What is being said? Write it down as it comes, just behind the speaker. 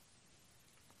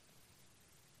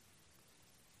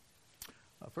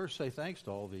First, say thanks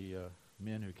to all the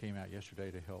men who came out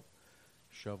yesterday to help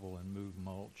shovel and move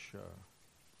mulch.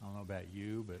 I don't know about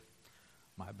you, but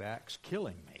my back's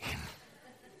killing me.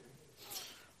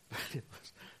 But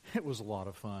it was a lot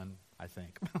of fun, I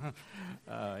think.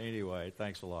 Anyway,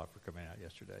 thanks a lot for coming out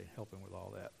yesterday, helping with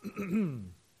all that.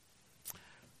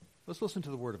 Let's listen to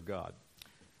the Word of God.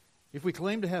 If we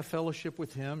claim to have fellowship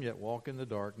with Him, yet walk in the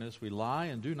darkness, we lie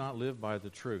and do not live by the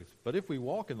truth. But if we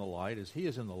walk in the light, as He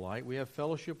is in the light, we have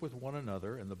fellowship with one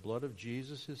another, and the blood of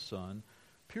Jesus, His Son,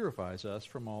 purifies us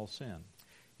from all sin.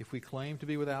 If we claim to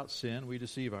be without sin, we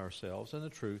deceive ourselves, and the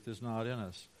truth is not in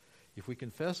us. If we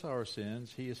confess our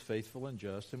sins, He is faithful and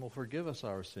just, and will forgive us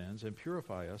our sins and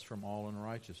purify us from all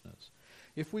unrighteousness.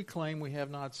 If we claim we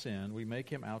have not sinned, we make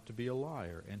Him out to be a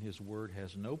liar, and His word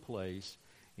has no place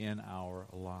in our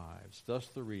lives. Thus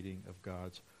the reading of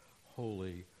God's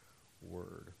holy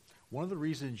word. One of the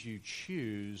reasons you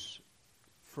choose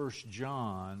 1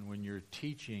 John when you're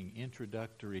teaching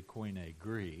introductory Koine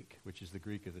Greek, which is the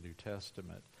Greek of the New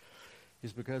Testament,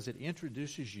 is because it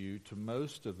introduces you to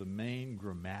most of the main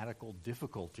grammatical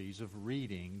difficulties of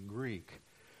reading Greek.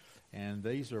 And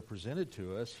these are presented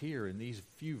to us here in these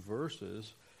few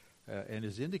verses and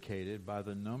is indicated by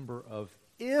the number of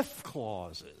if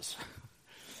clauses,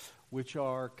 which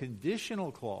are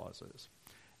conditional clauses.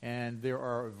 And there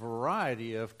are a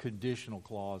variety of conditional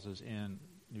clauses in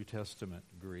New Testament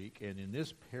Greek. And in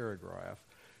this paragraph,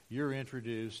 you're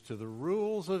introduced to the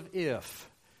rules of if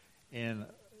in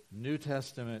New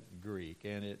Testament Greek.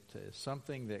 And it is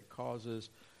something that causes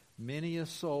many a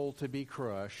soul to be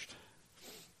crushed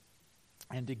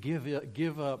and to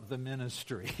give up the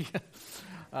ministry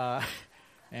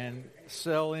and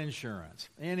sell insurance.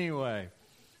 Anyway,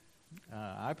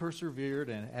 I persevered,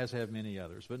 and as have many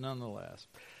others, but nonetheless.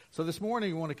 So this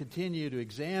morning we want to continue to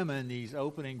examine these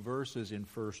opening verses in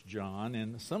 1 John,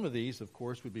 and some of these, of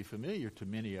course, would be familiar to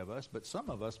many of us, but some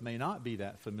of us may not be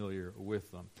that familiar with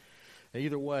them.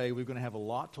 Either way, we're going to have a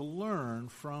lot to learn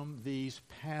from these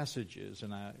passages,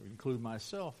 and I include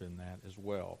myself in that as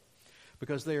well,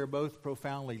 because they are both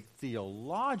profoundly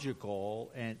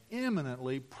theological and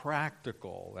eminently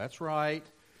practical. That's right.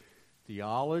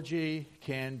 Theology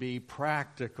can be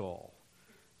practical.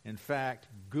 In fact,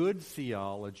 good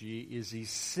theology is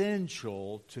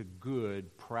essential to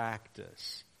good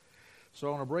practice. So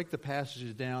I want to break the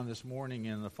passages down this morning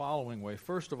in the following way.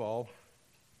 First of all,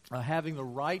 having the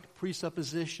right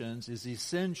presuppositions is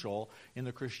essential in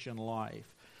the Christian life.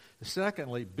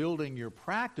 Secondly, building your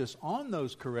practice on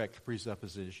those correct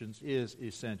presuppositions is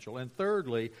essential. And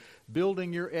thirdly,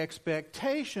 building your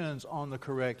expectations on the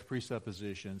correct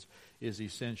presuppositions is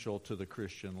essential to the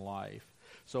Christian life.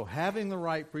 So having the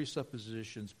right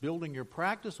presuppositions, building your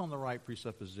practice on the right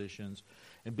presuppositions,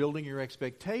 and building your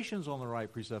expectations on the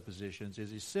right presuppositions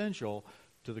is essential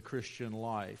to the Christian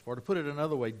life. Or to put it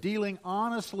another way, dealing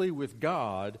honestly with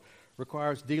God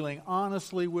requires dealing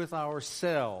honestly with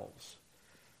ourselves.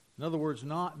 In other words,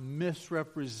 not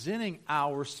misrepresenting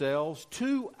ourselves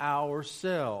to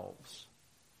ourselves.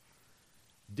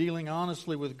 Dealing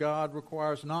honestly with God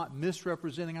requires not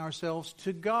misrepresenting ourselves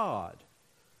to God,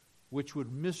 which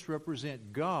would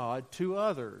misrepresent God to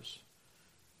others.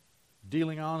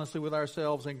 Dealing honestly with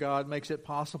ourselves and God makes it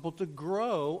possible to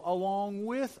grow along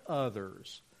with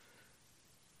others.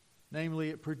 Namely,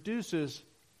 it produces,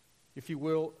 if you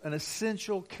will, an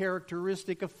essential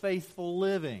characteristic of faithful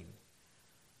living,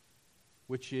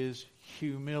 which is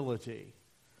humility,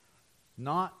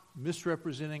 not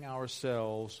misrepresenting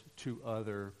ourselves to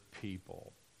other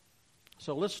people.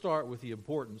 So let's start with the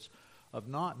importance of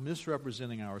not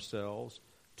misrepresenting ourselves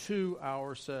to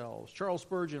ourselves. Charles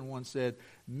Spurgeon once said,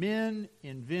 "Men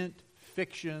invent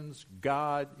fictions,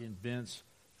 God invents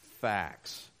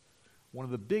facts." One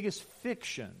of the biggest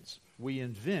fictions we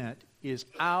invent is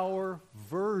our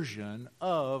version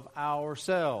of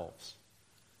ourselves.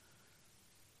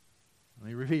 Let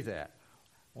me repeat that.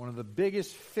 One of the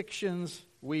biggest fictions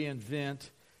we invent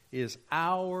is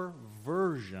our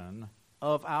version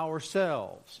of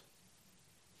ourselves.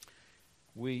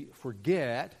 We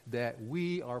forget that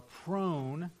we are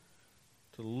prone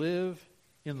to live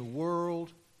in the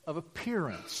world of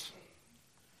appearance,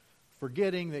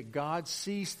 forgetting that God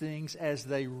sees things as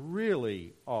they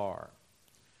really are.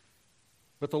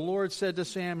 But the Lord said to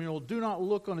Samuel, "Do not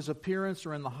look on his appearance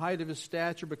or in the height of his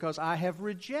stature, because I have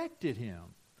rejected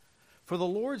him. For the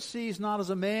Lord sees not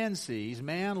as a man sees.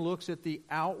 Man looks at the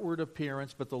outward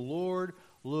appearance, but the Lord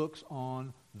looks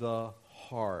on the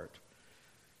heart."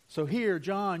 So here,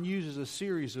 John uses a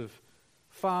series of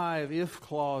 5 if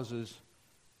clauses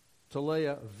to lay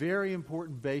a very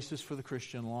important basis for the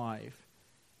Christian life,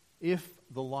 if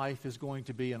the life is going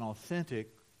to be an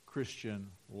authentic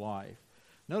Christian life.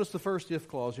 Notice the first if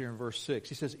clause here in verse 6.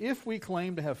 He says, if we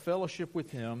claim to have fellowship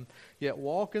with him, yet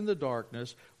walk in the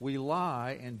darkness, we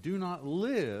lie and do not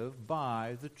live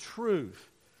by the truth.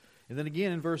 And then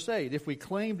again in verse 8, if we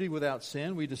claim to be without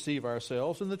sin, we deceive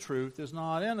ourselves, and the truth is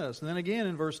not in us. And then again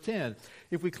in verse 10,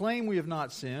 if we claim we have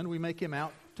not sinned, we make him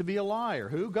out to be a liar.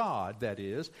 Who? God, that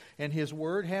is. And his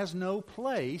word has no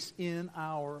place in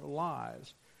our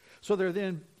lives. So there are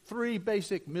then three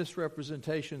basic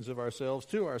misrepresentations of ourselves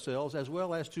to ourselves, as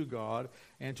well as to God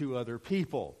and to other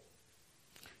people.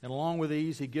 And along with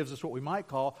these, he gives us what we might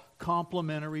call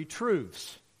complementary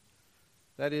truths.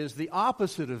 That is, the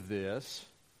opposite of this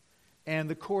and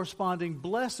the corresponding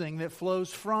blessing that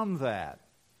flows from that.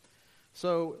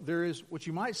 So there is what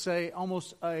you might say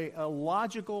almost a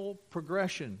logical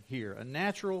progression here, a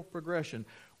natural progression,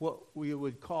 what we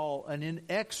would call an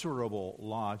inexorable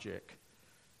logic.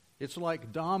 It's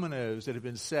like dominoes that have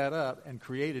been set up and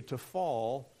created to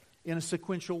fall in a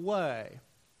sequential way.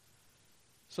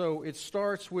 So it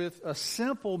starts with a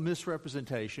simple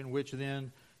misrepresentation, which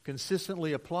then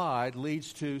consistently applied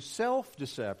leads to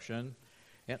self-deception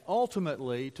and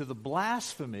ultimately to the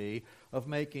blasphemy of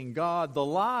making God the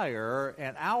liar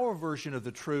and our version of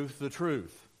the truth the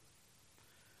truth.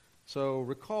 So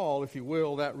recall, if you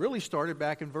will, that really started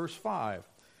back in verse 5.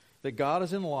 That God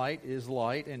is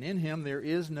light, and in him there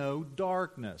is no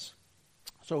darkness.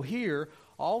 So here,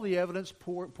 all the evidence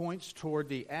points toward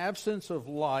the absence of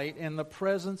light and the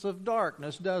presence of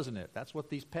darkness, doesn't it? That's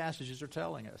what these passages are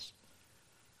telling us.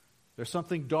 There's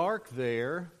something dark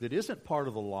there that isn't part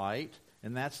of the light,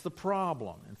 and that's the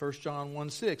problem. In 1 John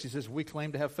 1:6, he says, we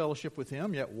claim to have fellowship with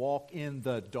him, yet walk in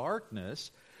the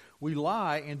darkness. We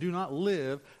lie and do not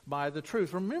live by the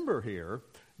truth. Remember here,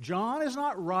 John is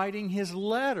not writing his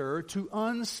letter to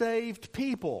unsaved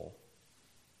people.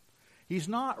 He's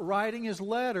not writing his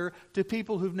letter to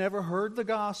people who've never heard the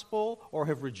gospel or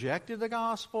have rejected the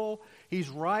gospel. He's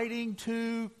writing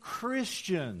to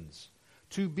Christians,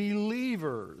 to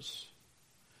believers.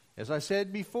 As I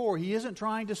said before, he isn't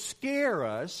trying to scare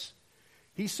us.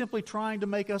 He's simply trying to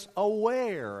make us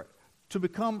aware, to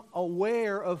become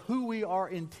aware of who we are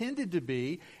intended to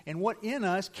be and what in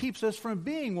us keeps us from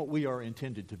being what we are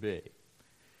intended to be.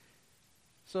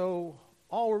 So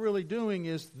all we're really doing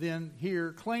is then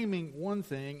here claiming one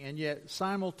thing and yet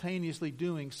simultaneously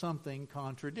doing something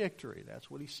contradictory. That's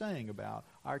what he's saying about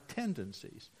our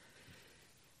tendencies.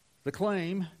 The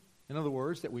claim, in other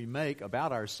words, that we make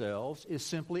about ourselves is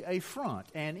simply a front,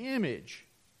 an image.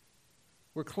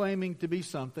 We're claiming to be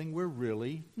something we're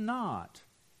really not.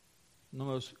 The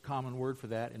most common word for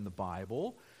that in the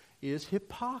Bible is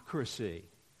hypocrisy.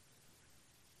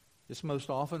 It's most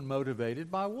often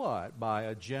motivated by what? By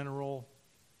a general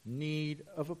need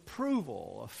of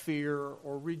approval, a fear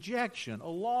or rejection, a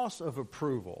loss of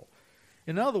approval.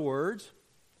 In other words,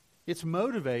 it's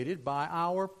motivated by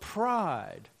our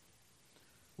pride.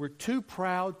 We're too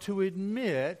proud to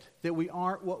admit that we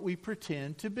aren't what we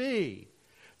pretend to be,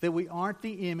 that we aren't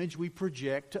the image we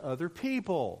project to other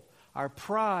people. Our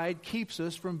pride keeps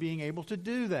us from being able to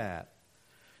do that.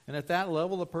 And at that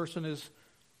level, the person is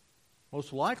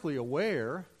most likely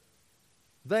aware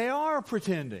they are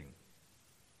pretending.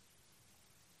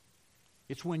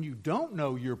 It's when you don't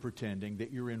know you're pretending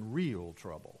that you're in real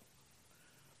trouble.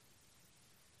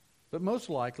 But most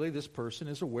likely, this person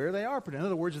is aware they are pretending.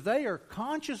 In other words, they are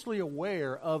consciously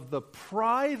aware of the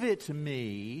private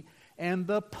me and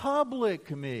the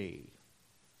public me.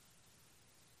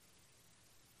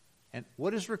 And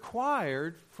what is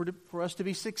required for us to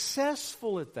be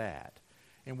successful at that?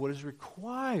 And what is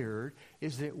required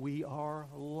is that we are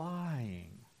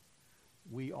lying.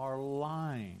 We are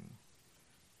lying.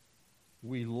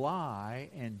 We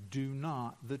lie and do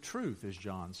not the truth, as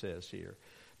John says here.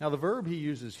 Now, the verb he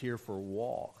uses here for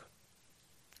walk,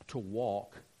 to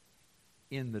walk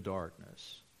in the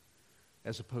darkness,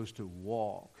 as opposed to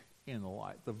walk in the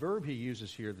light. The verb he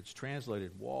uses here that's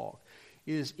translated walk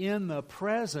is in the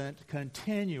present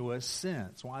continuous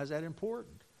sense. Why is that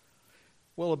important?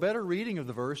 Well, a better reading of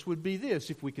the verse would be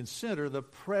this, if we consider the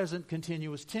present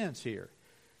continuous tense here.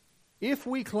 If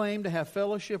we claim to have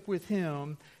fellowship with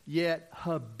him, yet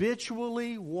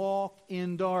habitually walk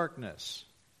in darkness.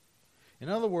 In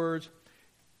other words,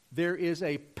 there is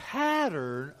a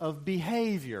pattern of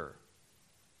behavior.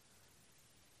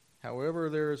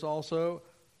 However, there is also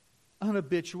an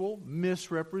habitual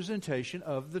misrepresentation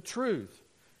of the truth.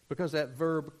 Because that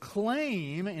verb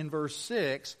claim in verse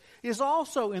 6 is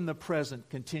also in the present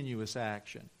continuous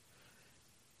action.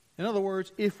 In other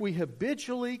words, if we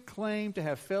habitually claim to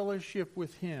have fellowship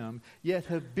with him, yet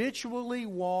habitually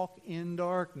walk in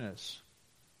darkness.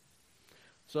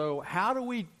 So how do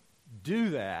we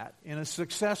do that in a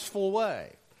successful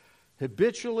way,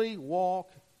 habitually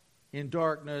walk in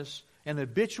darkness and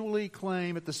habitually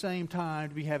claim at the same time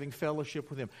to be having fellowship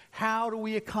with Him. How do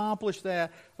we accomplish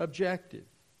that objective?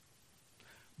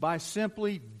 By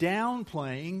simply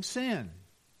downplaying sin,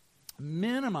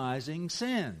 minimizing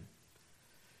sin.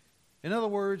 In other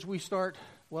words,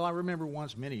 I remember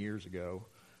once many years ago,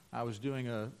 I was doing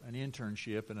an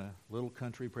internship in a little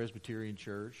country Presbyterian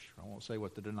church. I won't say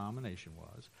what the denomination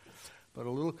was, but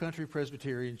a little country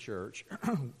Presbyterian church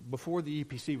before the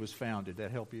EPC was founded.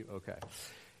 That help you? Okay.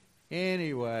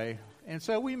 Anyway, and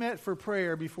so we met for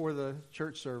prayer before the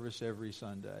church service every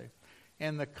Sunday.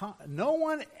 And no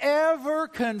one ever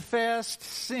confessed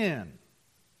sin.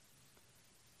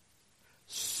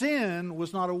 Sin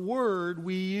was not a word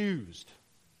we used.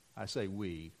 I say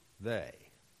we, they.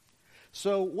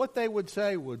 So what they would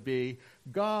say would be,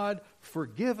 God,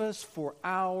 forgive us for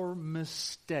our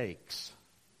mistakes.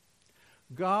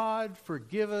 God,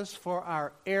 forgive us for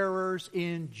our errors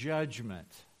in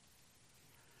judgment.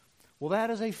 Well,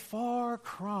 that is a far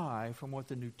cry from what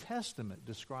the New Testament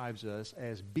describes us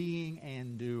as being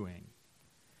and doing.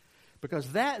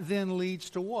 Because that then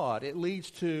leads to what? It leads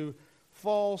to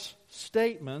false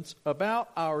statements about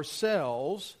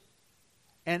ourselves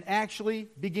and actually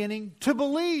beginning to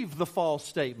believe the false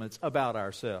statements about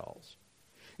ourselves.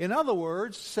 In other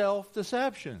words,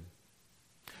 self-deception.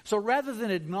 So rather than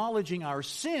acknowledging our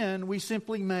sin, we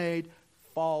simply made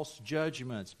false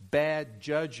judgments, bad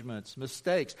judgments,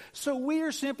 mistakes. So we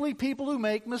are simply people who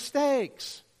make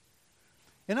mistakes.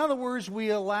 In other words, we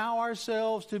allow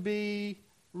ourselves to be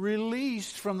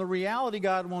released from the reality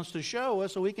God wants to show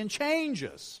us so He can change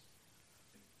us.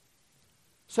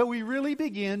 So we really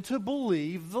begin to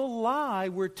believe the lie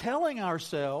we're telling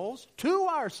ourselves, to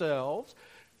ourselves,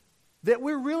 that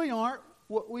we really aren't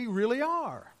what we really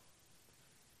are.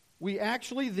 We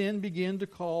actually then begin to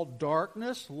call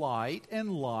darkness light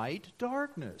and light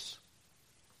darkness.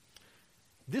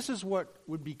 This is what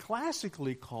would be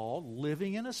classically called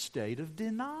living in a state of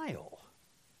denial.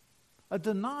 A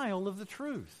denial of the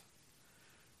truth.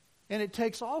 And it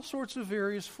takes all sorts of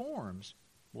various forms,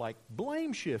 like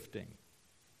blame shifting.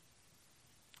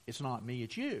 It's not me,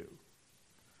 it's you.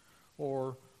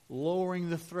 Or lowering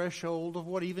the threshold of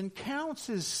what even counts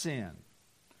as sin.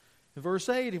 In verse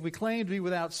 8, if we claim to be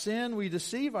without sin, we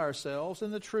deceive ourselves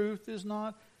and the truth is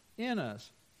not in us.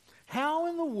 How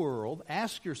in the world,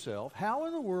 ask yourself, how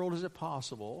in the world is it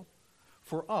possible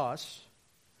for us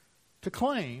to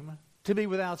claim to be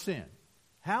without sin?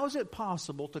 How is it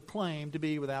possible to claim to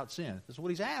be without sin? That's what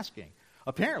he's asking.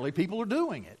 Apparently, people are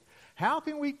doing it. How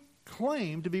can we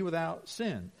claim to be without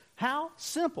sin? How?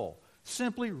 Simple.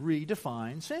 Simply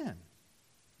redefine sin.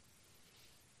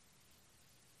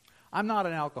 I'm not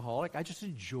an alcoholic. I just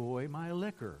enjoy my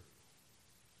liquor.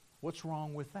 What's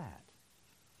wrong with that?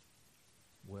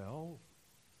 Well,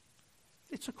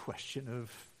 it's a question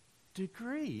of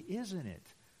degree, isn't it?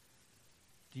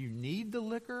 Do you need the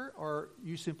liquor or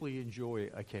you simply enjoy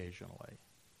it occasionally?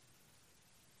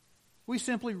 We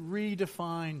simply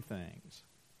redefine things.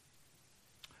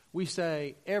 We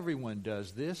say, everyone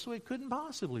does this, so it couldn't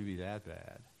possibly be that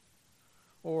bad.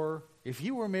 Or, if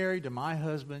you were married to my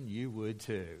husband, you would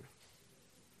too.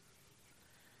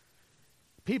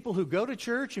 People who go to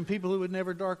church and people who would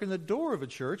never darken the door of a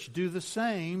church do the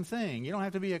same thing. You don't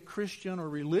have to be a Christian or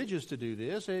religious to do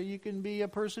this. You can be a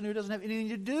person who doesn't have anything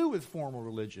to do with formal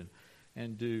religion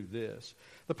and do this.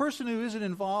 The person who isn't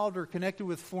involved or connected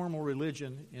with formal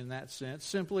religion in that sense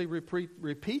simply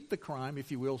repeat the crime,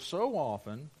 if you will, so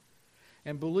often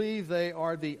and believe they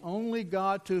are the only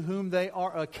God to whom they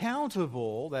are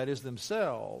accountable, that is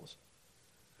themselves,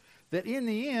 that in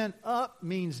the end, up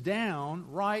means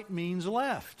down, right means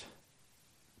left.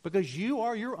 Because you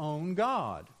are your own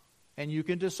God, and you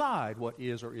can decide what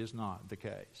is or is not the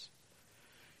case.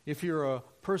 If you're a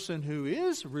person who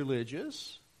is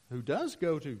religious, who does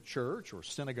go to church or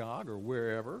synagogue or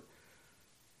wherever,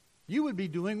 you would be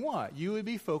doing what? You would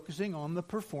be focusing on the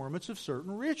performance of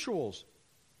certain rituals,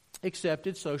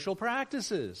 accepted social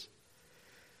practices.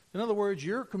 In other words,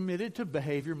 you're committed to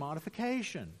behavior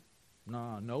modification.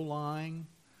 No lying,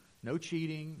 no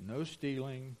cheating, no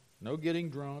stealing, no getting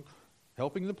drunk,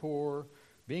 helping the poor,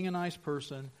 being a nice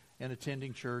person, and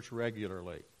attending church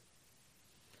regularly.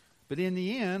 But in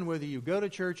the end, whether you go to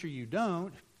church or you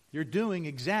don't, you're doing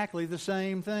exactly the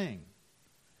same thing.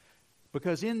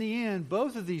 Because in the end,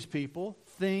 both of these people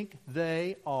think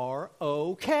they are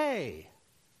okay.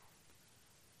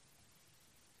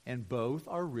 And both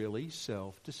are really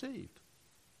self-deceived.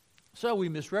 So we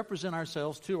misrepresent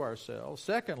ourselves to ourselves.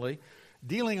 Secondly,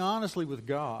 dealing honestly with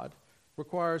God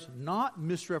requires not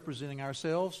misrepresenting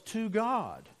ourselves to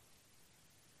God,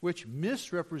 which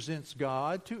misrepresents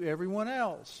God to everyone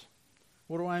else.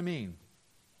 What do I mean?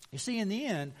 You see, in the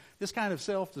end, this kind of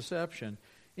self-deception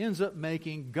ends up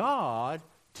making God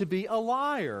to be a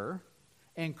liar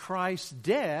and Christ's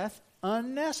death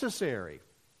unnecessary.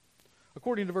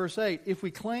 According to verse 8, if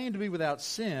we claim to be without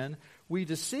sin, we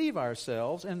deceive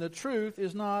ourselves and the truth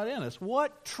is not in us.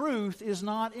 What truth is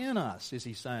not in us, is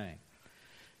he saying?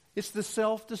 It's the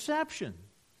self-deception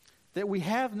that we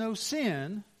have no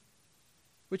sin,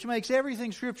 which makes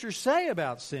everything Scripture say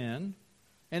about sin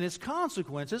and its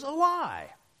consequences a lie.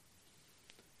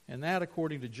 And that,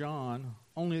 according to John,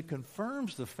 only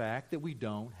confirms the fact that we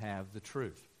don't have the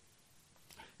truth.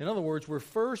 In other words, we're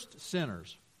first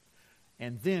sinners,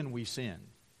 and then we sin.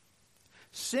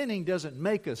 Sinning doesn't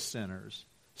make us sinners.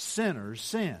 Sinners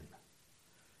sin.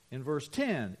 In verse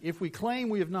 10, if we claim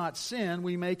we have not sinned,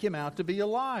 we make him out to be a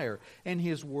liar, and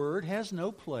his word has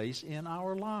no place in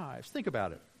our lives. Think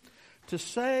about it. To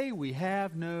say we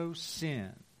have no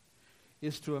sin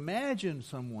is to imagine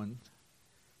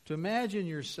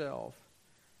yourself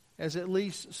as at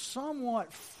least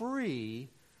somewhat free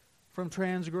from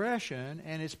transgression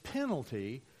and its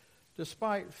penalty,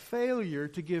 despite failure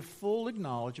to give full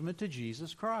acknowledgement to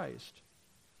Jesus Christ.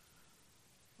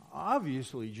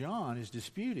 Obviously, John is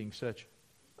disputing such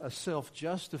a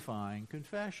self-justifying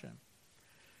confession.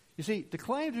 You see, to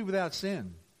claim to be without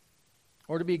sin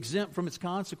or to be exempt from its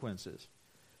consequences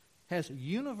has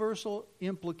universal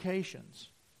implications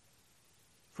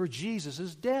for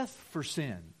Jesus' death for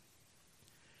sin.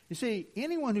 You see,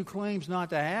 anyone who claims not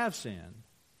to have sin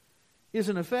is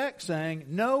in effect saying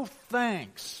no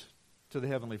thanks to the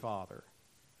Heavenly Father.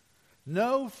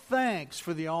 No thanks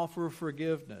for the offer of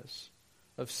forgiveness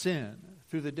of sin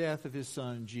through the death of His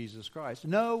Son, Jesus Christ.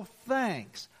 No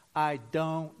thanks. I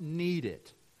don't need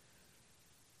it.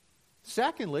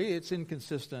 Secondly, it's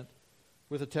inconsistent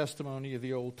with the testimony of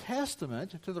the Old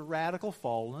Testament to the radical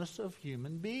fallenness of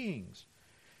human beings.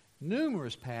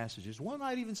 Numerous passages, one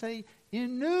might even say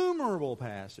innumerable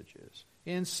passages,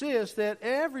 insist that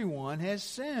everyone has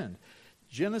sinned.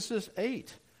 Genesis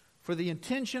 8, for the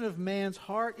intention of man's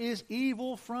heart is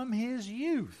evil from his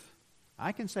youth.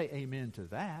 I can say amen to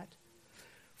that.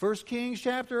 1 Kings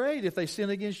chapter 8, if they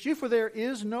sin against you, for there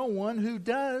is no one who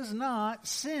does not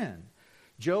sin.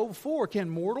 Job 4, can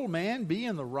mortal man be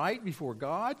in the right before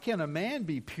God? Can a man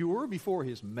be pure before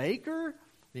his Maker?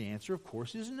 The answer, of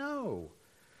course, is no.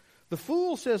 The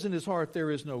fool says in his heart,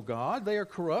 there is no God. They are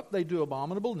corrupt. They do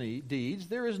abominable deeds.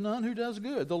 There is none who does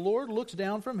good. The Lord looks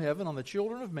down from heaven on the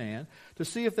children of man to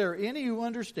see if there are any who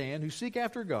understand, who seek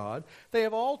after God. They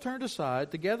have all turned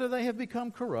aside. Together they have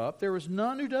become corrupt. There is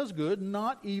none who does good,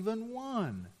 not even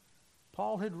one.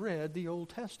 Paul had read the Old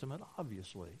Testament,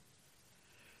 obviously.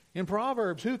 In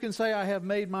Proverbs, who can say, I have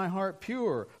made my heart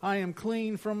pure? I am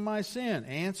clean from my sin.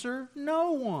 Answer,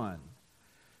 no one.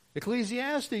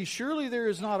 Ecclesiastes, surely there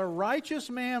is not a righteous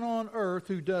man on earth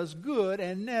who does good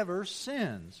and never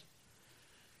sins.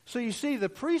 So you see, the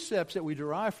precepts that we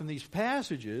derive from these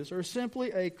passages are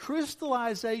simply a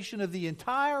crystallization of the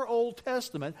entire Old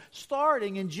Testament,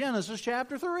 starting in Genesis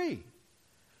chapter 3.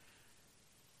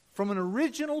 From an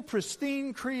original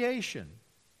pristine creation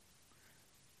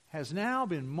has now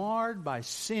been marred by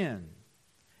sin,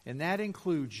 and that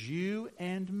includes you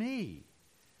and me.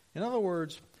 In other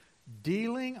words,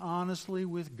 dealing honestly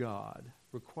with God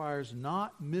requires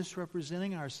not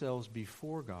misrepresenting ourselves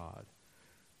before God,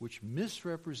 which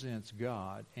misrepresents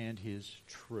God and His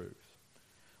truth.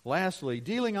 Lastly,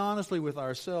 dealing honestly with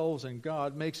ourselves and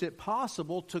God makes it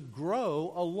possible to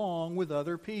grow along with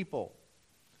other people.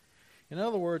 In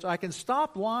other words, I can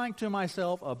stop lying to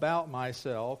myself about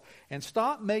myself and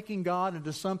stop making God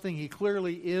into something He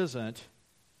clearly isn't,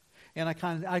 and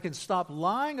I can stop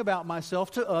lying about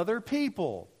myself to other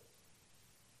people.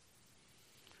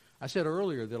 I said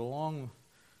earlier that along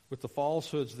with the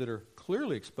falsehoods that are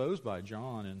clearly exposed by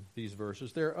John in these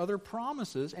verses, there are other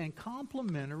promises and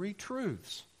complementary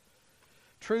truths.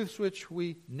 Truths which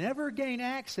we never gain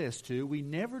access to, we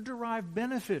never derive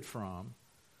benefit from,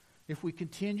 if we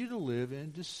continue to live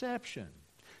in deception.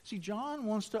 See, John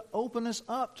wants to open us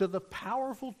up to the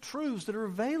powerful truths that are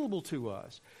available to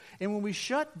us. And when we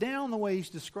shut down the way he's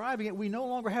describing it, we no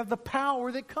longer have the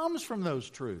power that comes from those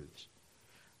truths.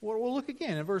 Well, we'll look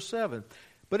again in verse 7.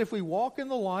 But if we walk in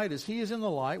the light as he is in the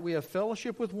light, we have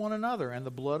fellowship with one another, and the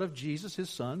blood of Jesus, his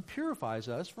Son, purifies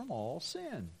us from all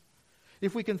sin.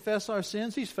 If we confess our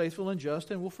sins, he's faithful and just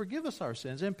and will forgive us our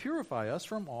sins and purify us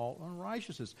from all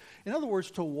unrighteousness. In other words,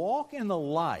 to walk in the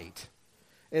light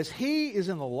as he is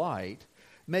in the light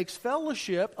makes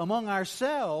fellowship among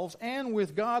ourselves and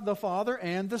with God the Father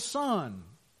and the Son.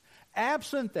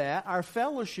 Absent that, our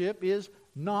fellowship is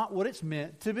not what it's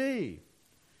meant to be.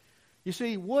 You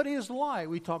see, what is light?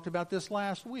 We talked about this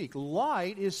last week.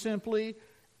 Light is simply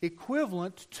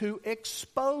equivalent to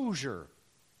exposure.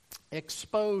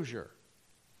 Exposure.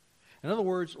 In other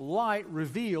words, light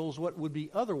reveals what would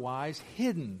be otherwise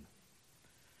hidden.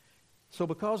 So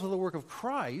because of the work of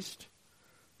Christ,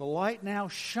 the light now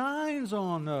shines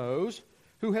on those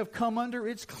who have come under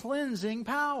its cleansing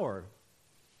power.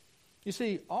 You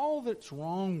see, all that's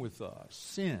wrong with us,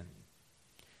 sin,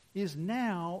 is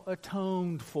now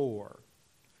atoned for.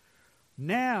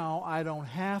 Now I don't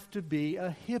have to be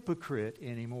a hypocrite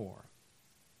anymore.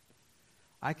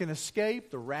 I can escape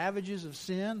the ravages of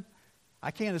sin. I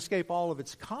can't escape all of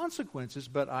its consequences,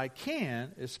 but I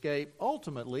can escape,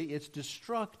 ultimately, its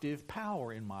destructive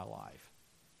power in my life.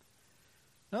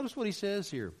 Notice what he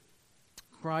says here.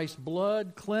 Christ's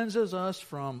blood cleanses us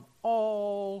from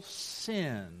all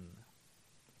sin.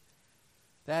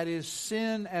 That is,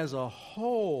 sin as a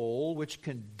whole, which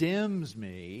condemns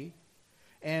me,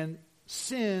 and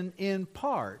sin in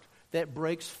part that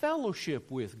breaks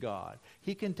fellowship with God.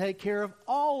 He can take care of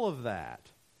all of that.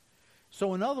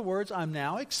 So in other words, I'm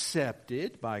now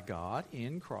accepted by God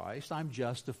in Christ. I'm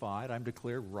justified. I'm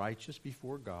declared righteous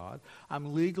before God.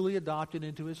 I'm legally adopted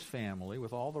into His family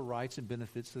with all the rights and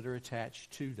benefits that are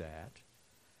attached to that.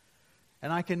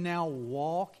 And I can now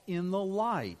walk in the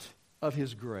light of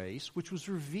His grace, which was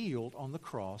revealed on the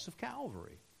cross of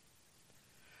Calvary.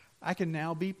 I can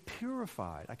now be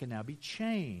purified. I can now be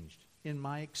changed in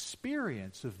my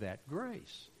experience of that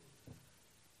grace.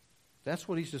 That's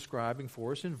what he's describing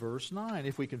for us in verse 9.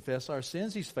 If we confess our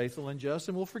sins, He's faithful and just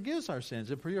and will forgive us our sins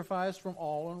and purify us from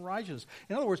all unrighteousness.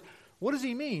 In other words, what does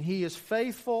he mean? He is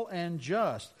faithful and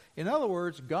just. In other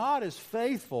words, God is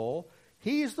faithful.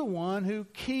 He is the one who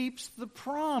keeps the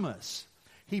promise.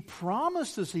 He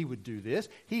promised us He would do this.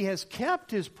 He has kept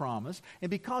His promise.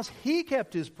 And because He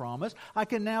kept His promise, I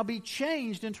can now be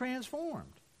changed and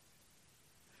transformed.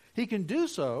 He can do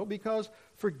so because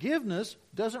forgiveness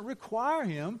doesn't require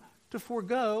Him to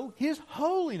forego His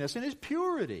holiness and His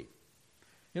purity.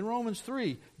 In Romans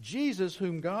 3, Jesus,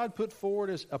 whom God put forward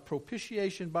as a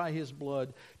propitiation by His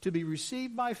blood to be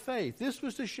received by faith. This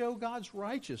was to show God's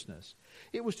righteousness.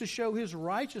 It was to show His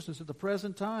righteousness at the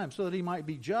present time so that He might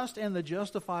be just and the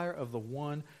justifier of the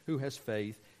one who has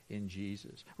faith in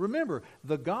Jesus. Remember,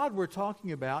 the God we're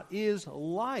talking about is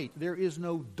light. There is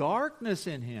no darkness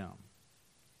in Him.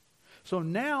 So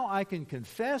now I can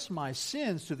confess my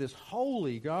sins to this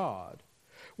holy God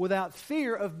without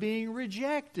fear of being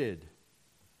rejected.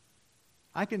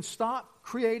 I can stop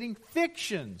creating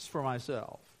fictions for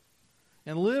myself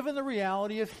and live in the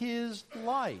reality of His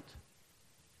light.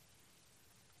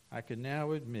 I can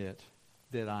now admit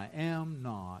that I am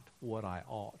not what I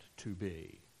ought to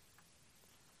be.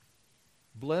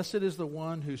 Blessed is the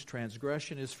one whose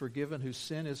transgression is forgiven, whose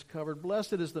sin is covered.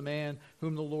 Blessed is the man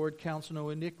whom the Lord counts no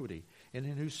iniquity, and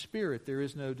in whose spirit there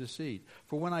is no deceit.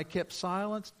 For when I kept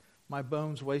silence, my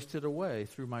bones wasted away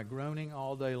through my groaning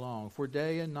all day long. For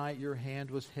day and night your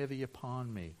hand was heavy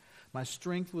upon me. My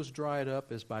strength was dried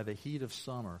up as by the heat of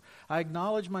summer. I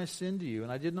acknowledged my sin to you,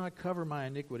 and I did not cover my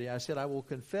iniquity. I said, I will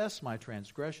confess my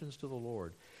transgressions to the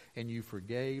Lord, and you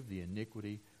forgave the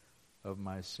iniquity of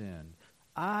my sin.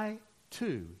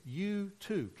 You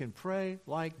too, can pray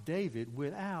like David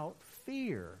without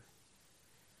fear.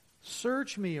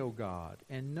 Search me, O God,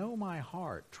 and know my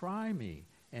heart. Try me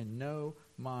and know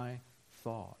my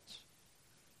thoughts.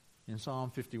 In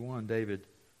Psalm 51, David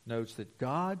notes that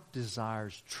God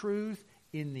desires truth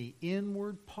in the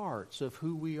inward parts of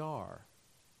who we are.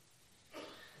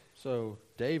 So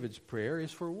David's prayer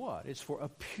is for what? It's for a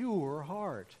pure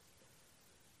heart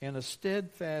and a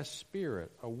steadfast spirit,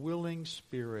 a willing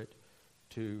spirit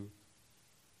to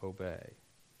obey.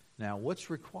 Now, what's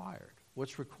required?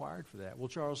 What's required for that? Well,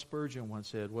 Charles Spurgeon once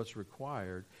said, what's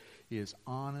required is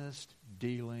honest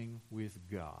dealing with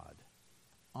God.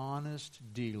 Honest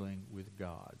dealing with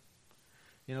God.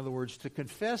 In other words, to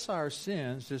confess our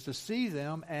sins is to see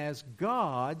them as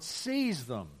God sees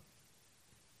them.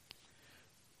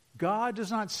 God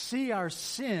does not see our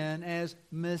sin as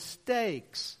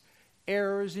mistakes,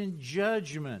 errors in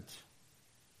judgment.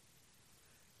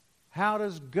 How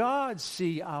does God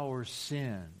see our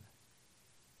sin?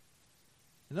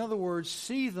 In other words,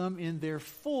 see them in their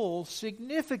full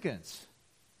significance,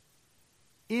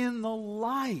 in the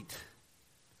light.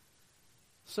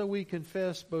 So we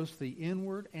confess both the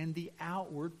inward and the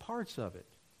outward parts of it.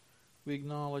 We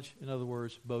acknowledge, in other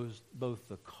words, both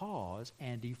the cause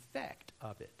and effect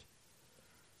of it.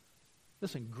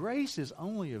 Listen, grace is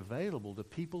only available to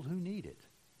people who need it.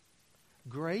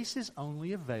 Grace is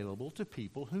only available to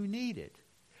people who need it.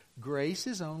 Grace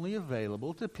is only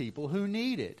available to people who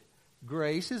need it.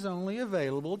 Grace is only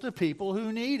available to people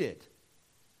who need it.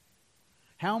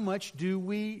 How much do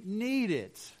we need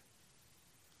it?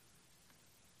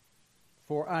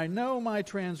 For I know my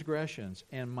transgressions,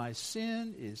 and my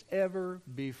sin is ever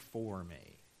before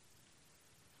me.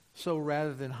 So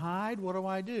rather than hide,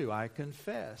 what do? I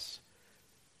confess.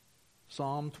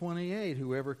 Psalm 28,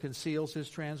 whoever conceals his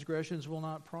transgressions will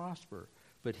not prosper,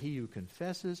 but he who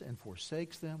confesses and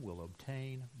forsakes them will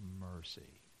obtain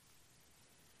mercy.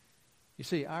 You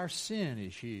see, our sin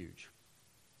is huge,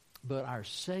 but our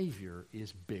Savior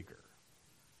is bigger.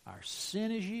 Our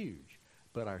sin is huge,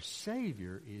 but our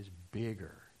Savior is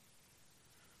bigger.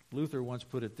 Luther once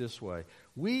put it this way: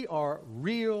 we are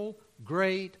real,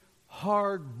 great,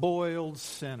 hard-boiled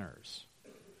sinners.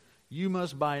 You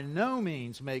must by no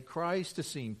means make Christ to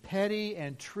seem petty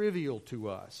and trivial to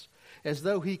us, as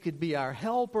though he could be our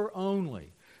helper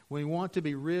only when we want to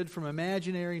be rid from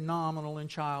imaginary, nominal, and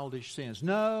childish sins.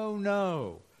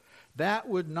 No. That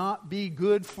would not be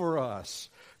good for us.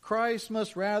 Christ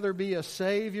must rather be a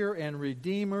Savior and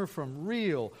Redeemer from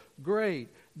real, great,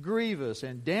 grievous,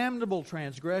 and damnable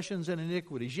transgressions and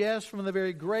iniquities. Yes, from the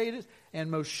very greatest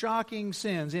and most shocking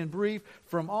sins. In brief,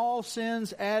 from all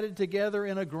sins added together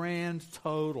in a grand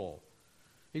total.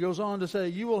 He goes on to say,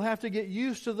 you will have to get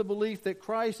used to the belief that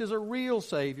Christ is a real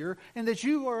Savior and that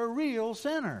you are a real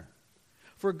sinner.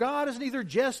 For God is neither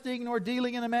jesting nor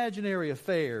dealing in imaginary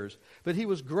affairs, but he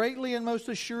was greatly and most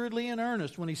assuredly in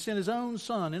earnest when he sent his own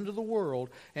Son into the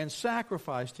world and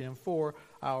sacrificed him for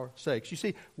our sakes. You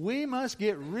see, we must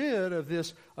get rid of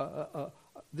this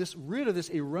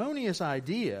erroneous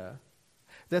idea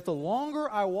that the longer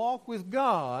I walk with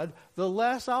God, the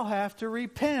less I'll have to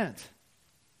repent.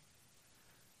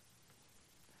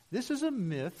 This is a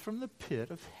myth from the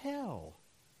pit of hell.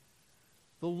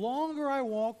 The longer I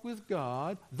walk with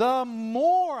God, the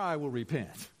more I will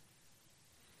repent.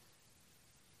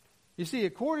 You see,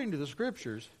 according to the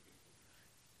Scriptures,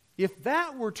 if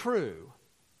that were true,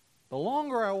 the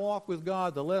longer I walk with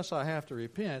God, the less I have to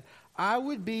repent, I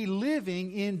would be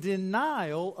living in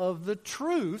denial of the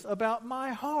truth about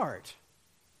my heart.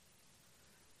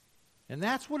 And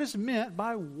that's what is meant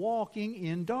by walking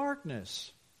in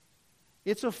darkness.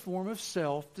 It's a form of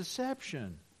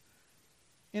self-deception.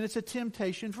 And it's a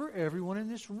temptation for everyone in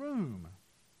this room.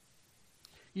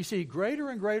 You see, greater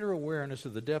and greater awareness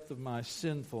of the depth of my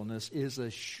sinfulness is a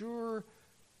sure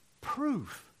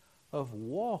proof of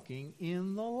walking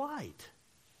in the light.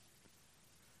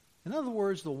 In other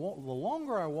words, the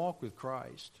longer I walk with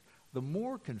Christ, the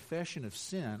more confession of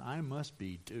sin I must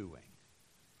be doing.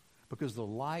 Because the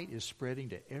light is spreading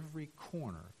to every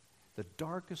corner, the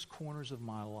darkest corners of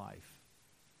my life.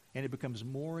 And it becomes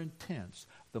more intense.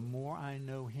 The more I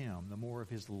know him, the more of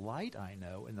his light I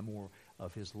know, and the more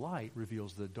of his light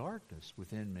reveals the darkness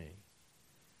within me.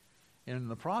 And in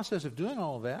the process of doing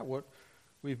all of that, what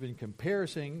we've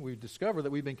discovered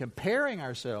that we've been comparing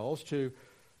ourselves to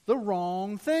the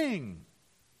wrong thing.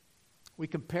 We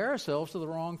compare ourselves to the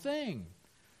wrong thing.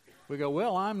 We go,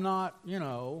 well, I'm not,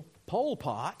 Pol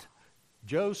Pot,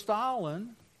 Joe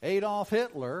Stalin, Adolf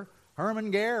Hitler,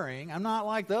 Hermann Goering. I'm not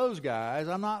like those guys.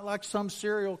 I'm not like some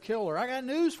serial killer. I got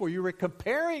news for you. You're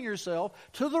comparing yourself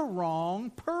to the wrong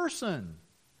person.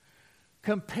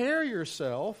 Compare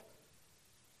yourself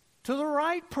to the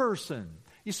right person.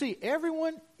 You see,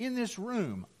 everyone in this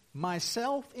room,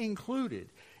 myself included,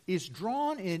 is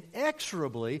drawn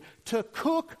inexorably to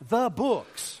cook the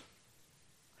books.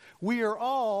 We are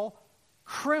all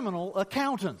criminal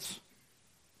accountants.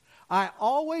 I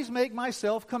always make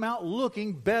myself come out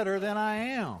looking better than I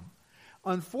am.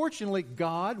 Unfortunately,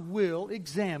 God will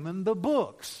examine the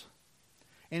books.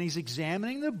 And he's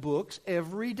examining the books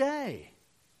every day.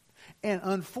 And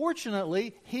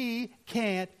unfortunately, he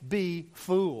can't be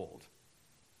fooled.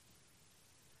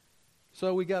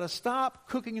 So we got to stop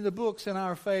cooking the books in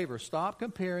our favor. Stop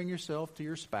comparing yourself to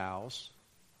your spouse,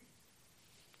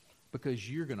 because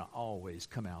you're going to always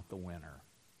come out the winner.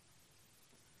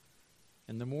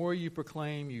 And the more you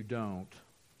proclaim you don't,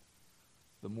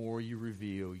 the more you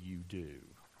reveal you do.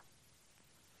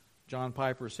 John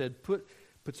Piper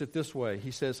puts it this way.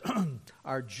 He says,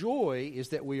 our joy is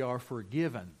that we are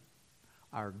forgiven.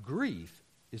 Our grief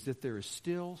is that there is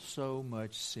still so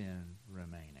much sin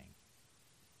remaining.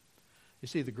 You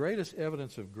see, the greatest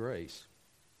evidence of grace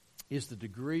is the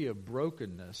degree of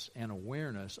brokenness and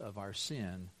awareness of our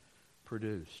sin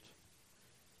produced.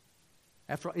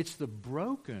 After all, it's the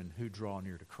broken who draw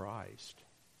near to Christ.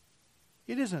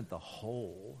 It isn't the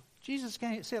whole. Jesus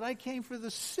said, I came for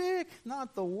the sick,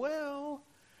 not the well.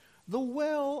 The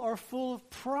well are full of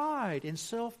pride and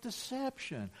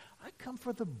self-deception. I come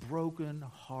for the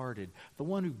broken-hearted, the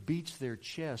one who beats their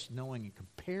chest knowing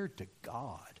compared to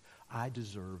God, I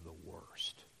deserve the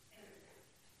worst.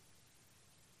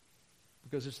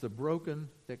 Because it's the broken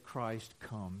that Christ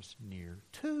comes near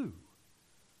to,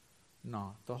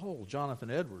 not the whole. Jonathan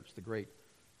Edwards, the great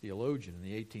theologian in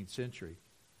the 18th century,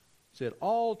 said,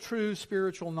 all true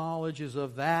spiritual knowledge is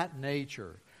of that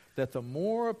nature, that the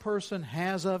more a person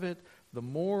has of it, the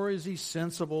more is he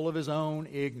sensible of his own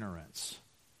ignorance.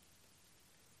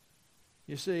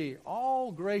 You see,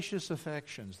 all gracious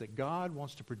affections that God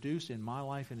wants to produce in my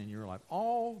life and in your life,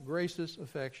 all gracious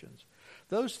affections,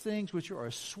 those things which are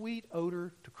a sweet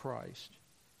odor to Christ,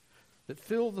 that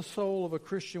fill the soul of a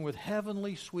Christian with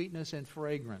heavenly sweetness and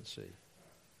fragrancy,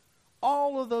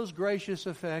 all of those gracious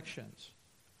affections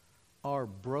are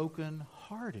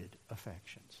broken-hearted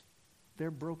affections.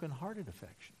 They're broken-hearted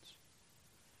affections.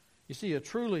 You see, a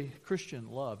truly Christian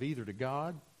love, either to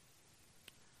God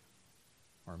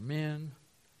or men,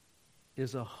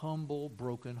 is a humble,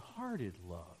 broken-hearted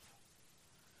love.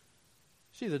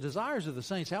 See, the desires of the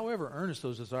saints, however earnest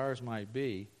those desires might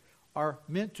be, are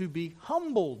meant to be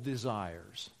humble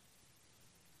desires,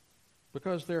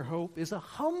 because their hope is a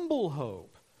humble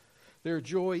hope. Their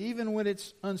joy, even when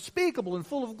it's unspeakable and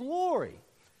full of glory,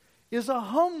 is a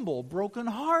humble,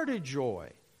 broken-hearted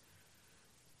joy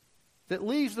that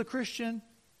leaves the Christian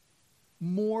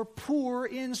more poor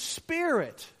in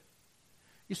spirit.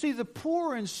 You see, the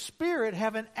poor in spirit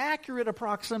have an accurate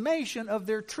approximation of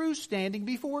their true standing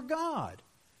before God.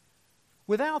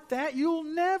 Without that, you'll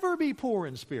never be poor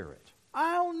in spirit.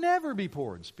 I'll never be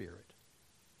poor in spirit.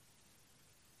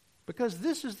 Because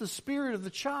this is the spirit of the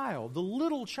child, the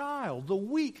little child, the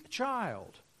weak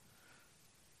child.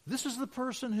 This is the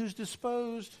person who's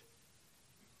disposed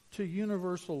to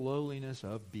universal lowliness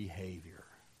of behavior.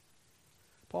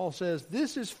 Paul says,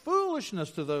 this is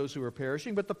foolishness to those who are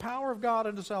perishing, but the power of God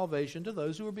unto salvation to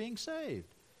those who are being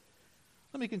saved.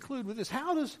 Let me conclude with this.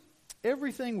 How does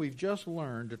everything we've just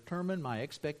learned determine my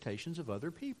expectations of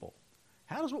other people?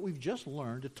 How does what we've just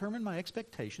learned determine my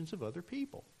expectations of other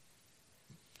people?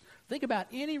 Think about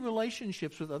any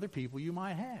relationships with other people you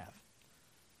might have.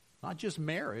 Not just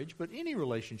marriage, but any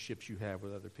relationships you have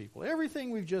with other people.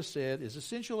 Everything we've just said is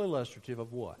essentially illustrative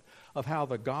of what? Of how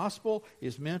the gospel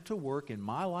is meant to work in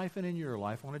my life and in your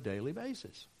life on a daily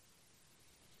basis.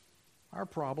 Our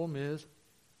problem is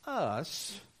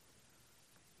us.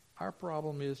 Our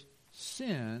problem is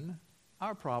sin.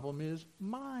 Our problem is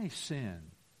my sin.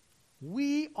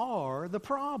 We are the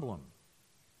problem.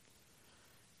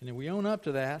 And if we own up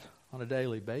to that on a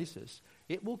daily basis,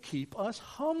 it will keep us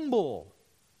humble.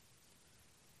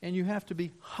 And you have to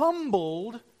be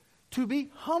humbled to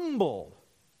be humble.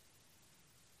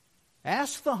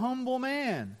 Ask the humble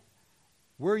man,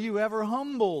 were you ever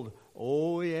humbled?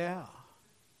 Oh, yeah.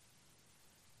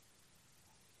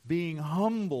 Being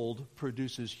humbled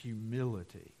produces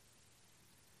humility.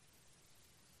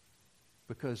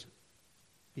 Because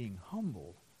being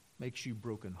humbled makes you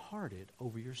brokenhearted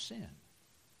over your sin.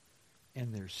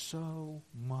 And there's so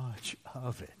much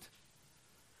of it.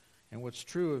 And what's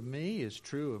true of me is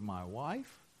true of my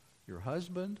wife, your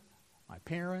husband, my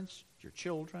parents, your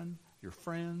children, your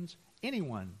friends,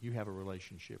 anyone you have a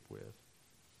relationship with.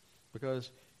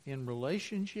 Because in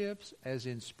relationships, as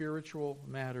in spiritual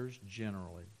matters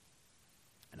generally,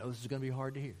 I know this is going to be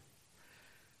hard to hear,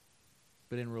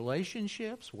 but in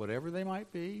relationships, whatever they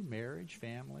might be, marriage,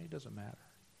 family, doesn't matter.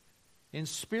 In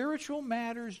spiritual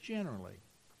matters generally,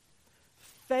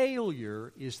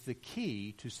 failure is the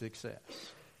key to success.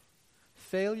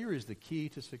 Failure is the key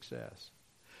to success.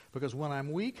 Because when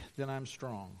I'm weak, then I'm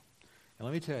strong. And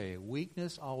let me tell you,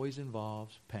 weakness always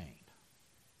involves pain.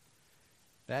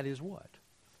 That is what?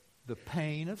 The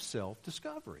pain of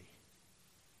self-discovery.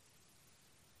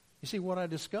 You see, what I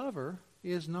discover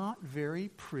is not very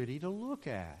pretty to look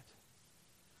at.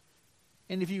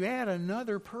 And if you add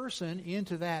another person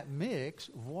into that mix,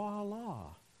 voila,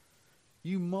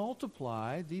 you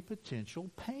multiply the potential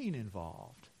pain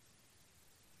involved.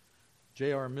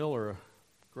 J.R. Miller, a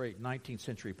great 19th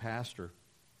century pastor,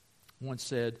 once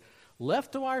said,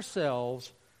 left to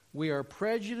ourselves, we are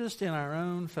prejudiced in our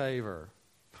own favor.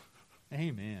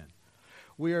 Amen.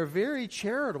 We are very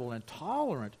charitable and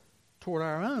tolerant toward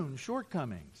our own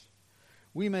shortcomings.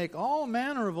 We make all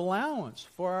manner of allowance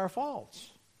for our faults.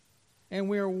 And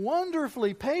we are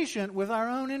wonderfully patient with our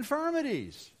own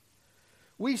infirmities.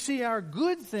 We see our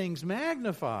good things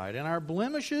magnified and our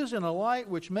blemishes in a light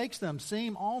which makes them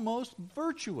seem almost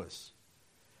virtuous.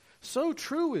 So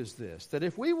true is this, that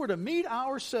if we were to meet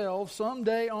ourselves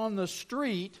someday on the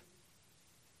street,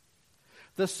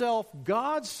 the self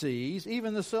God sees,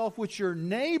 even the self which your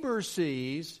neighbor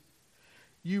sees,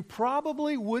 you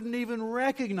probably wouldn't even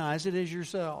recognize it as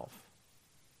yourself.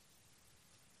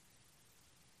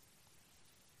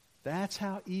 That's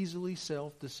how easily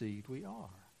self-deceived we are.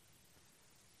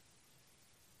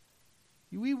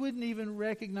 We wouldn't even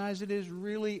recognize it as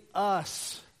really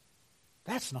us.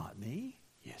 That's not me.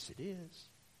 Yes, it is.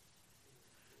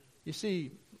 You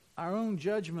see, our own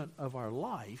judgment of our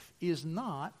life is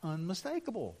not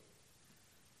unmistakable.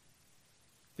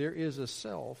 There is a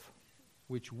self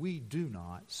which we do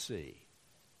not see.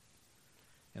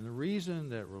 And the reason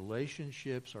that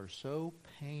relationships are so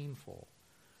painful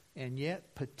and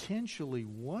yet potentially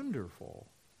wonderful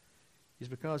is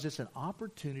because it's an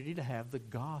opportunity to have the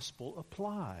gospel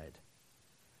applied.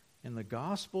 And the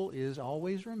gospel is,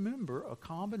 always remember, a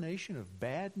combination of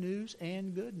bad news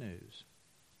and good news.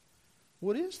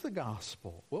 What is the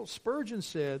gospel? Well, Spurgeon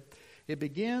said, it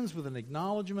begins with an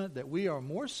acknowledgement that we are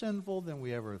more sinful than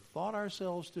we ever thought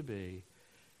ourselves to be.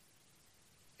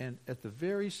 And at the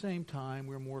very same time,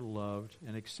 we're more loved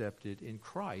and accepted in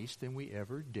Christ than we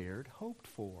ever dared hoped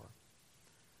for.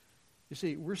 You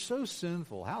see, we're so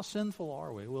sinful. How sinful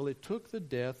are we? Well, it took the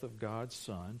death of God's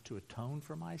Son to atone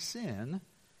for my sin.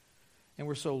 And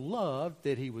we're so loved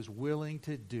that He was willing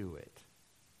to do it.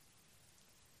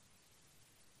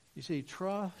 You see,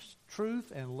 trust,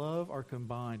 truth, and love are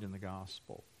combined in the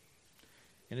gospel.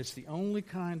 And it's the only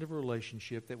kind of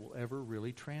relationship that will ever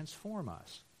really transform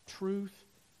us. Truth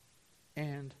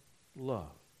and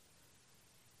love.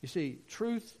 You see,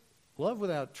 love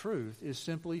without truth is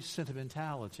simply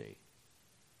sentimentality.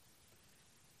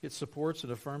 It supports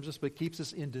and affirms us, but keeps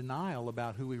us in denial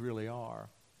about who we really are.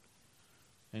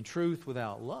 And truth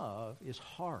without love is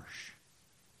harsh.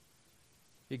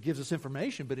 It gives us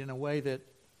information, but in a way that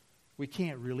we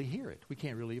can't really hear it. We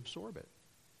can't really absorb it.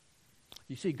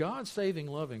 You see, God's saving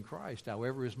love in Christ,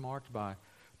 however, is marked by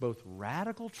both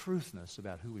radical truthness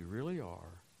about who we really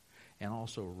are and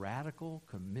also radical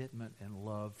commitment and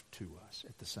love to us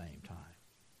at the same time.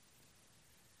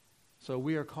 So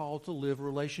we are called to live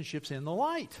relationships in the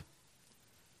light.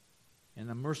 And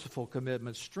the merciful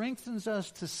commitment strengthens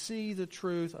us to see the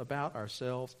truth about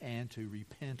ourselves and to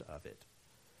repent of it.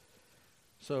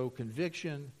 So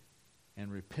conviction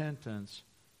and repentance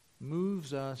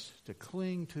moves us to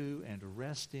cling to and to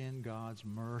rest in God's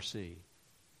mercy,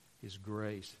 His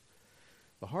grace.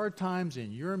 The hard times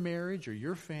in your marriage or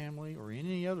your family or in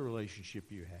any other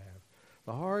relationship you have,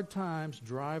 the hard times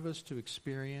drive us to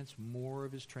experience more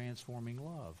of His transforming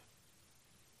love.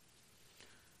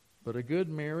 But a good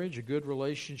marriage, a good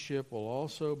relationship will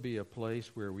also be a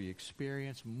place where we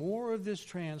experience more of this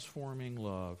transforming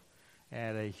love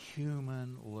at a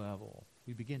human level.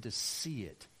 We begin to see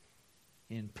it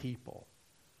in people.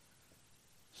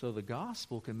 So the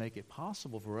gospel can make it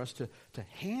possible for us to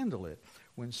handle it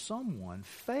when someone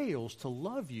fails to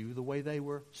love you the way they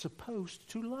were supposed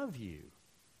to love you.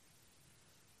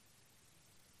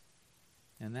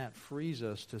 And that frees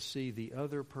us to see the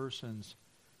other person's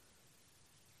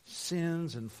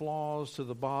sins and flaws to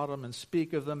the bottom and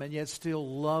speak of them and yet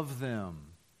still love them.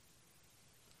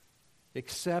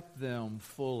 Accept them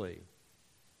fully.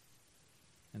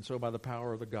 And so by the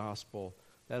power of the gospel,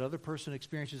 that other person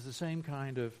experiences the same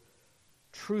kind of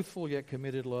truthful yet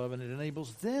committed love, and it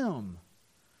enables them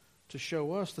to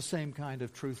show us the same kind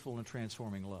of truthful and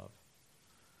transforming love.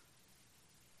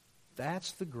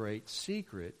 That's the great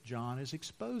secret John is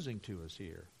exposing to us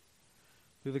here.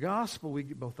 Through the gospel, we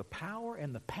get both the power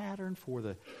and the pattern for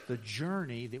the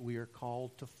journey that we are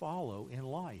called to follow in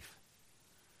life.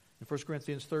 In 1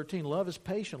 Corinthians 13, love is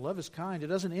patient, love is kind, it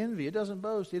doesn't envy, it doesn't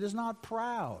boast, it is not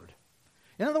proud.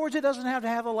 In other words, it doesn't have to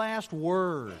have the last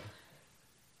word.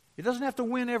 It doesn't have to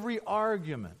win every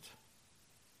argument.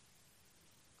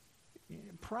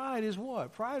 Pride is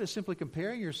what? Pride is simply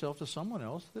comparing yourself to someone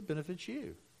else that benefits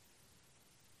you.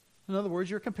 In other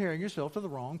words, you're comparing yourself to the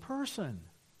wrong person.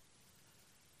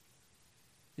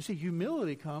 You see,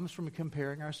 humility comes from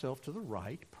comparing ourselves to the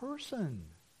right person,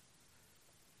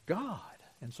 God.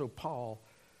 And so Paul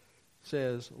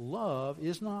says, love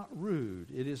is not rude.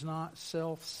 It is not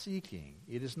self-seeking.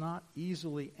 It is not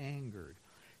easily angered.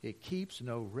 It keeps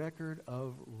no record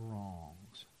of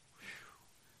wrongs. Whew.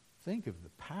 Think of the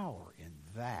power in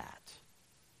that.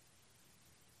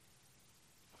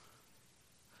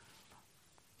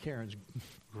 Karen's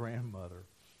grandmother,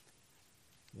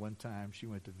 one time she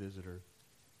went to visit her,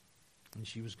 and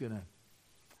she was going to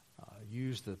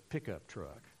use the pickup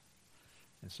truck.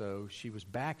 And so she was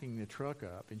backing the truck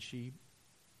up, and she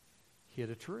hit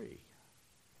a tree.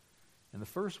 And the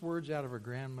first words out of her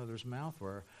grandmother's mouth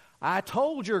were, "I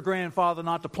told your grandfather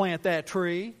not to plant that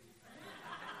tree."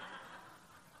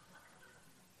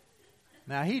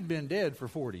 Now, he'd been dead for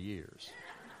 40 years.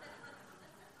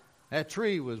 That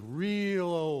tree was real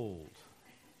old.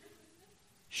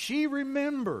 She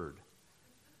remembered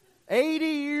 80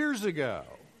 years ago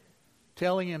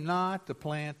telling him not to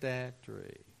plant that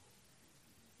tree.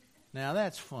 Now,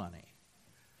 that's funny,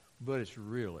 but it's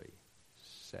really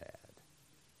sad.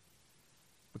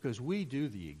 Because we do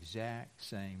the exact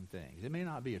same things. It may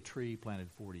not be a tree planted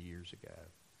 40 years ago,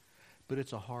 but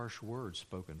it's a harsh word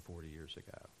spoken 40 years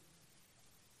ago.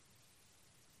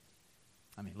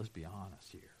 I mean, let's be honest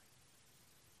here.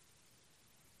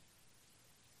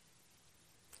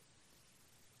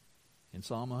 In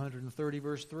Psalm 130,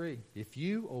 verse 3, if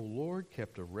you, O Lord,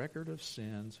 kept a record of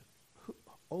sins,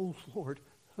 O Lord,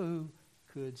 who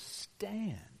could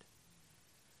stand?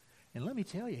 And let me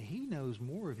tell you, he knows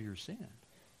more of your sin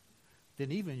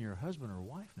than even your husband or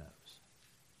wife knows.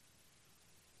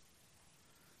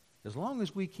 As long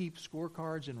as we keep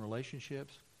scorecards in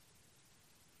relationships,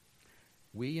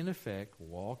 we, in effect,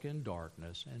 walk in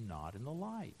darkness and not in the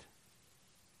light.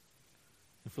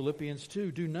 In Philippians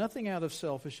 2, do nothing out of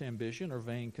selfish ambition or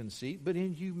vain conceit, but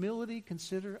in humility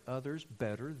consider others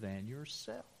better than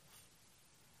yourself.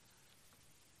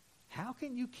 How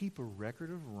can you keep a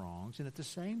record of wrongs and at the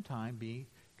same time be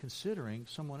considering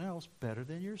someone else better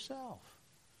than yourself?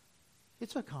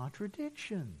 It's a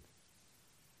contradiction.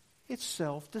 It's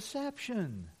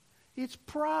self-deception. It's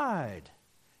pride.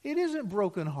 It isn't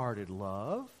broken-hearted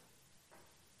love.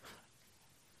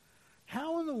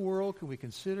 How in the world can we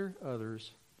consider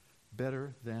others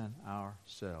better than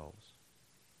ourselves?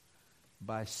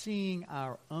 By seeing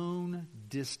our own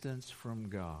distance from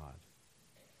God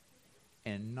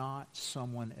and not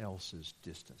someone else's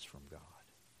distance from God.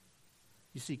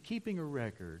 You see, keeping a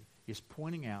record is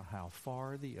pointing out how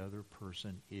far the other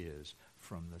person is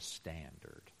from the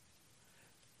standard.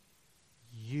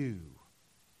 You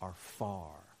are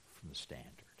far from the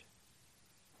standard.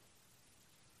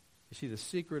 You see, the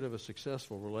secret of a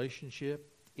successful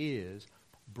relationship is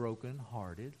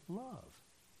broken-hearted love.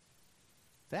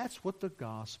 That's what the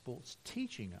gospel's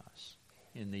teaching us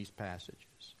in these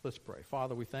passages. Let's pray.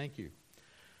 Father, we thank you.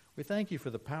 We thank you for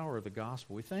the power of the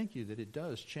gospel. We thank you that it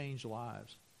does change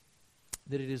lives,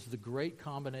 that it is the great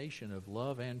combination of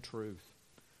love and truth.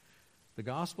 The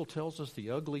gospel tells us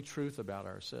the ugly truth about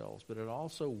ourselves, but it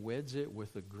also weds it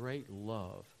with the great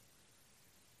love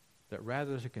that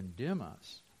rather than condemn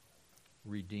us,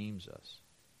 redeems us.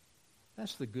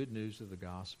 That's the good news of the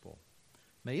gospel.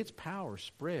 May its power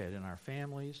spread in our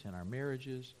families, in our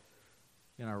marriages,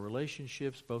 in our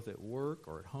relationships, both at work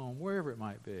or at home, wherever it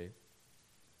might be,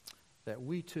 that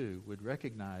we too would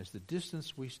recognize the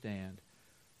distance we stand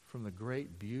from the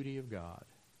great beauty of God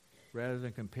rather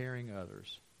than comparing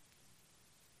others.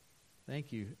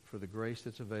 Thank you for the grace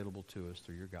that's available to us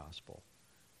through your gospel.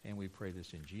 And we pray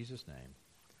this in Jesus' name.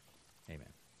 Amen.